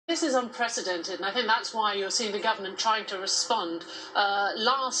This is unprecedented, and I think that's why you're seeing the government trying to respond.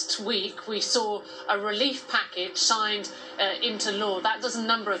 Last week, we saw a relief package signed into law. That does a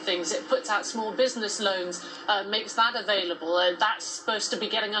number of things. It puts out small business loans, makes that available. That's supposed to be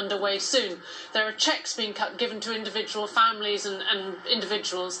getting underway soon. There are cheques being given to individual families and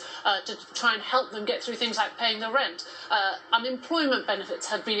individuals to try and help them get through things like paying the rent. Unemployment benefits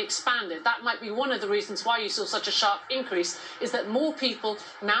have been expanded. That might be one of the reasons why you saw such a sharp increase, is that more people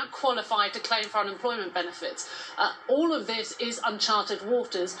now qualified to claim for unemployment benefits. All of this is uncharted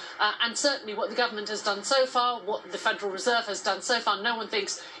waters, and certainly what the government has done so far, what the Federal Reserve has done so far, no one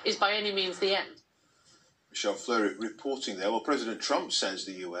thinks is by any means the end. Michelle Fleury reporting there. Well, President Trump says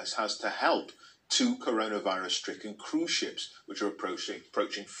the US has to help 2 coronavirus-stricken cruise ships, which are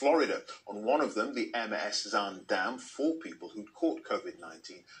approaching Florida. On one of them, the MS Zaandam, 4 people who'd caught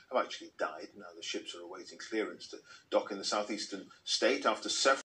COVID-19 have actually died. Now the ships are awaiting clearance to dock in the southeastern state after several